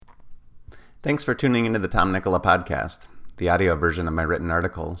Thanks for tuning into the Tom Nicola podcast, the audio version of my written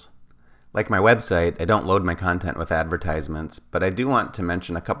articles. Like my website, I don't load my content with advertisements, but I do want to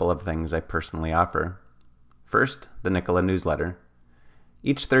mention a couple of things I personally offer. First, the Nicola newsletter.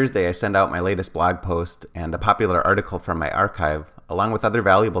 Each Thursday, I send out my latest blog post and a popular article from my archive, along with other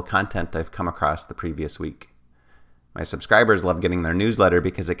valuable content I've come across the previous week. My subscribers love getting their newsletter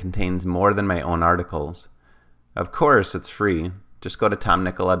because it contains more than my own articles. Of course, it's free. Just go to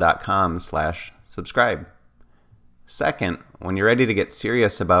tomnicola.com/subscribe. Second, when you're ready to get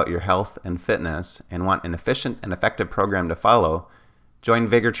serious about your health and fitness and want an efficient and effective program to follow, join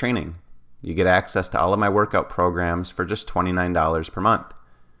Vigor Training. You get access to all of my workout programs for just $29 per month.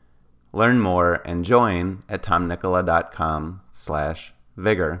 Learn more and join at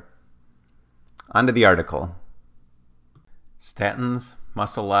tomnicola.com/vigor. On to the article. Statins,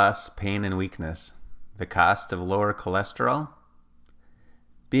 muscle loss, pain, and weakness. The cost of lower cholesterol?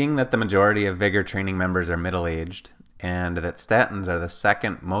 Being that the majority of Vigor Training members are middle-aged, and that statins are the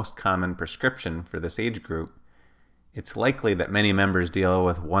second most common prescription for this age group, it's likely that many members deal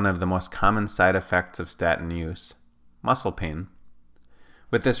with one of the most common side effects of statin use, muscle pain.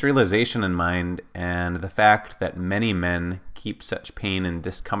 With this realization in mind, and the fact that many men keep such pain and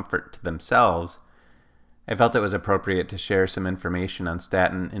discomfort to themselves, I felt it was appropriate to share some information on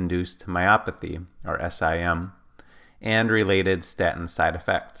statin-induced myopathy, or SIM, and related statin side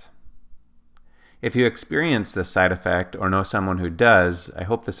effects. If you experience this side effect or know someone who does, I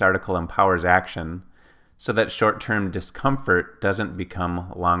hope this article empowers action so that short-term discomfort doesn't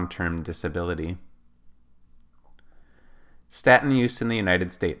become long-term disability. Statin use in the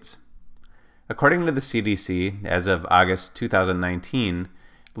United States. According to the CDC, as of August 2019,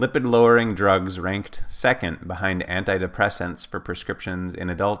 lipid-lowering drugs ranked second behind antidepressants for prescriptions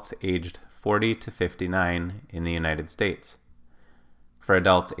in adults aged 40 to 59 in the United States. For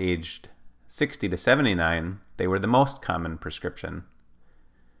adults aged 60 to 79, they were the most common prescription.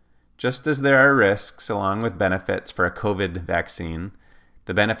 Just as there are risks along with benefits for a COVID vaccine,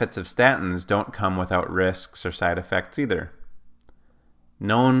 the benefits of statins don't come without risks or side effects either.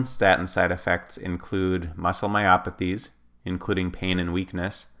 Known statin side effects include muscle myopathies, including pain and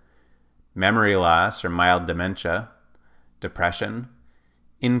weakness, memory loss or mild dementia, depression,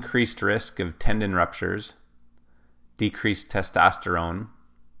 increased risk of tendon ruptures, decreased testosterone,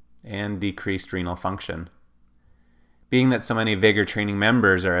 and decreased renal function. Being that so many Vigor Training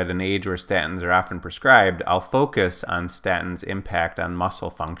members are at an age where statins are often prescribed, I'll focus on statins' impact on muscle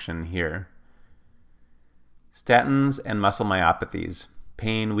function here. Statins and muscle myopathies,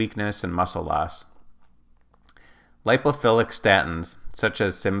 pain, weakness, and muscle loss. Lipophilic statins, such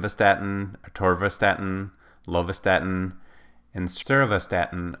as simvastatin, atorvastatin, lovastatin, and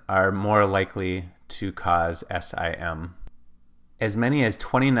survastatin, are more likely to cause SIM. As many as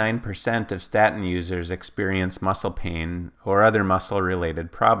 29% of statin users experience muscle pain or other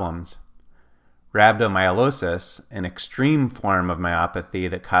muscle-related problems. Rhabdomyolysis, an extreme form of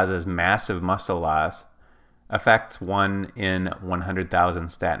myopathy that causes massive muscle loss, affects 1 in 100,000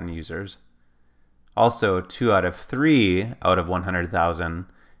 statin users. Also, 2 out of 3 out of 100,000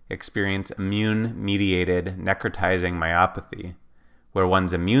 experience immune-mediated necrotizing myopathy, where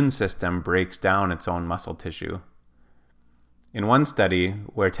one's immune system breaks down its own muscle tissue. In one study,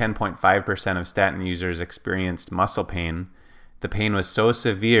 where 10.5% of statin users experienced muscle pain, the pain was so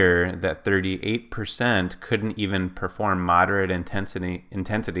severe that 38% couldn't even perform moderate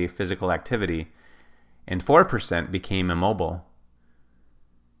intensity physical activity, and 4% became immobile.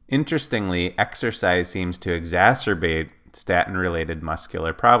 Interestingly, exercise seems to exacerbate statin-related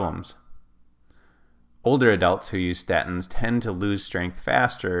muscular problems. Older adults who use statins tend to lose strength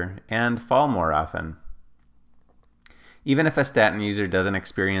faster and fall more often. Even if a statin user doesn't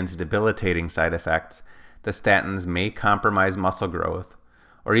experience debilitating side effects, the statins may compromise muscle growth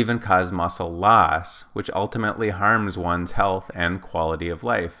or even cause muscle loss, which ultimately harms one's health and quality of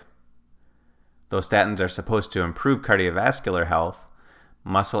life. Though statins are supposed to improve cardiovascular health,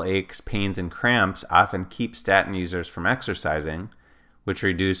 muscle aches, pains, and cramps often keep statin users from exercising, which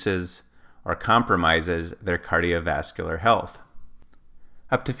reduces or compromises their cardiovascular health.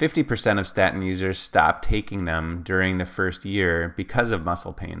 Up to 50% of statin users stop taking them during the first year because of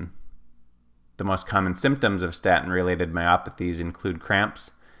muscle pain. The most common symptoms of statin-related myopathies include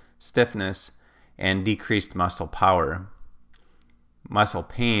cramps, stiffness, and decreased muscle power. Muscle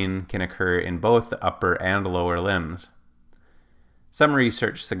pain can occur in both the upper and lower limbs. Some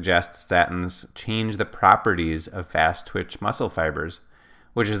research suggests statins change the properties of fast-twitch muscle fibers,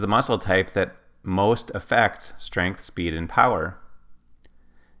 which is the muscle type that most affects strength, speed, and power.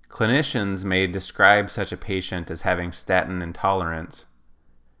 Clinicians may describe such a patient as having statin intolerance.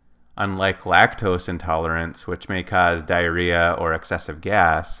 Unlike lactose intolerance, which may cause diarrhea or excessive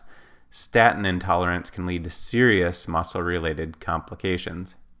gas, statin intolerance can lead to serious muscle-related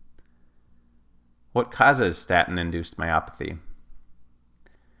complications. What causes statin-induced myopathy?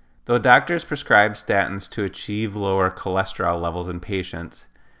 Though doctors prescribe statins to achieve lower cholesterol levels in patients,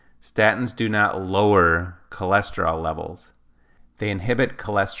 statins do not lower cholesterol levels. They inhibit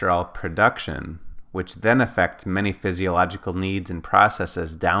cholesterol production, which then affects many physiological needs and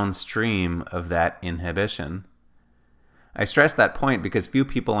processes downstream of that inhibition. I stress that point because few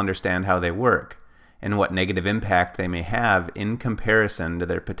people understand how they work and what negative impact they may have in comparison to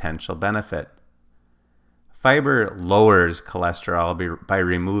their potential benefit. Fiber lowers cholesterol by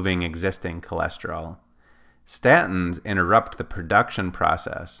removing existing cholesterol. Statins interrupt the production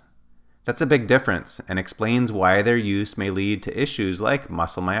process. That's a big difference and explains why their use may lead to issues like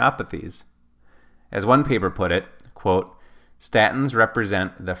muscle myopathies. As one paper put it, quote, statins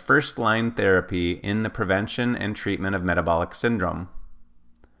represent the first-line therapy in the prevention and treatment of metabolic syndrome.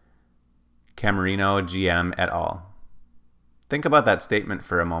 Camerino, GM, et al. Think about that statement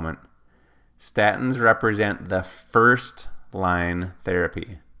for a moment. Statins represent the first-line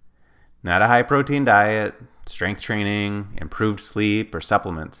therapy, not a high-protein diet, strength training, improved sleep, or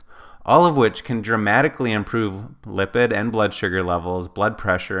supplements, all of which can dramatically improve lipid and blood sugar levels, blood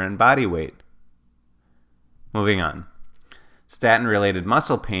pressure, and body weight. Moving on. Statin-related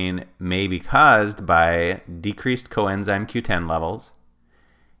muscle pain may be caused by decreased coenzyme Q10 levels,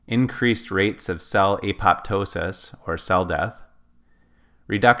 increased rates of cell apoptosis, or cell death,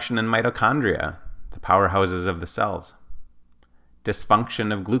 reduction in mitochondria, the powerhouses of the cells,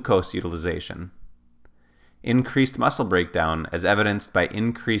 dysfunction of glucose utilization, increased muscle breakdown as evidenced by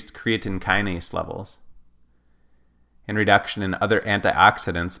increased creatine kinase levels, and reduction in other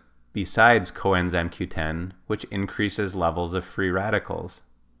antioxidants besides coenzyme Q10, which increases levels of free radicals.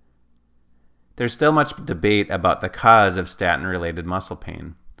 There's still much debate about the cause of statin-related muscle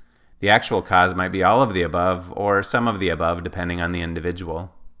pain. The actual cause might be all of the above or some of the above, depending on the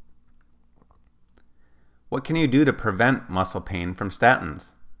individual. What can you do to prevent muscle pain from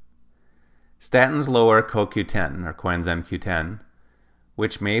statins? Statins lower CoQ10, or coenzyme Q10,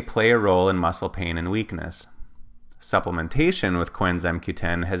 which may play a role in muscle pain and weakness. Supplementation with coenzyme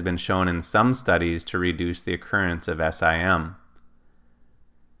Q10 has been shown in some studies to reduce the occurrence of SIM.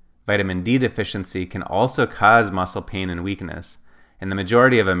 Vitamin D deficiency can also cause muscle pain and weakness, and the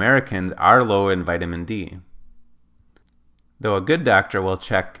majority of Americans are low in vitamin D. Though a good doctor will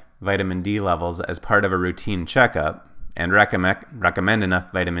check vitamin D levels as part of a routine checkup and recommend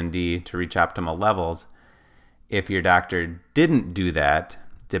enough vitamin D to reach optimal levels, if your doctor didn't do that,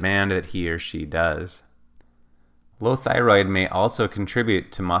 demand that he or she does. Low thyroid may also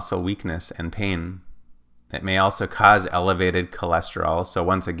contribute to muscle weakness and pain. It may also cause elevated cholesterol, so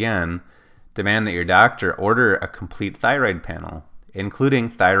once again, demand that your doctor order a complete thyroid panel, including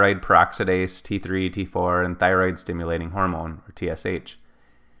thyroid peroxidase, T3, T4, and thyroid stimulating hormone, or TSH.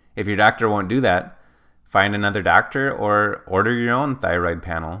 If your doctor won't do that, find another doctor or order your own thyroid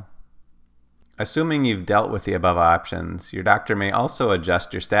panel. Assuming you've dealt with the above options, your doctor may also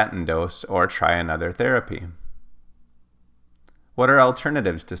adjust your statin dose or try another therapy. What are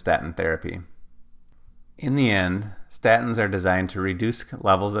alternatives to statin therapy? In the end, statins are designed to reduce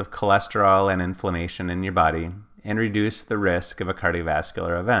levels of cholesterol and inflammation in your body and reduce the risk of a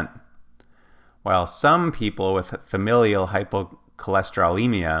cardiovascular event. While some people with familial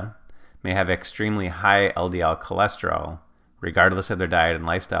hypocholesterolemia may have extremely high LDL cholesterol, regardless of their diet and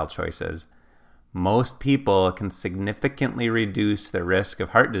lifestyle choices, most people can significantly reduce the risk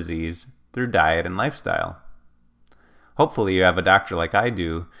of heart disease through diet and lifestyle. Hopefully you have a doctor like I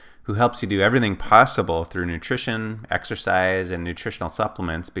do who helps you do everything possible through nutrition, exercise, and nutritional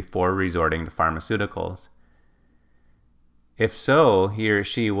supplements before resorting to pharmaceuticals. If so, he or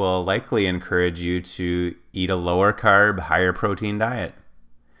she will likely encourage you to eat a lower carb, higher protein diet.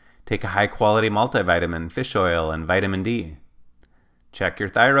 Take a high quality multivitamin, fish oil, and vitamin D. Check your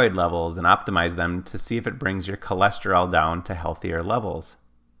thyroid levels and optimize them to see if it brings your cholesterol down to healthier levels.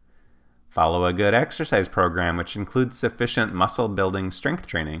 Follow a good exercise program which includes sufficient muscle building strength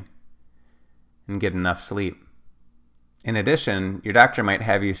training. And get enough sleep. In addition, your doctor might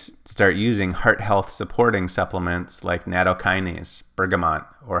have you start using heart health supporting supplements like nattokinase, bergamot,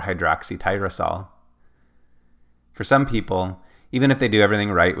 or hydroxytyrosol. For some people, even if they do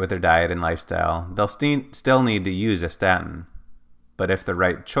everything right with their diet and lifestyle, they'll still need to use a statin. But if the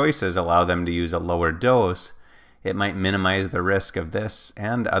right choices allow them to use a lower dose, it might minimize the risk of this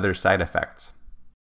and other side effects.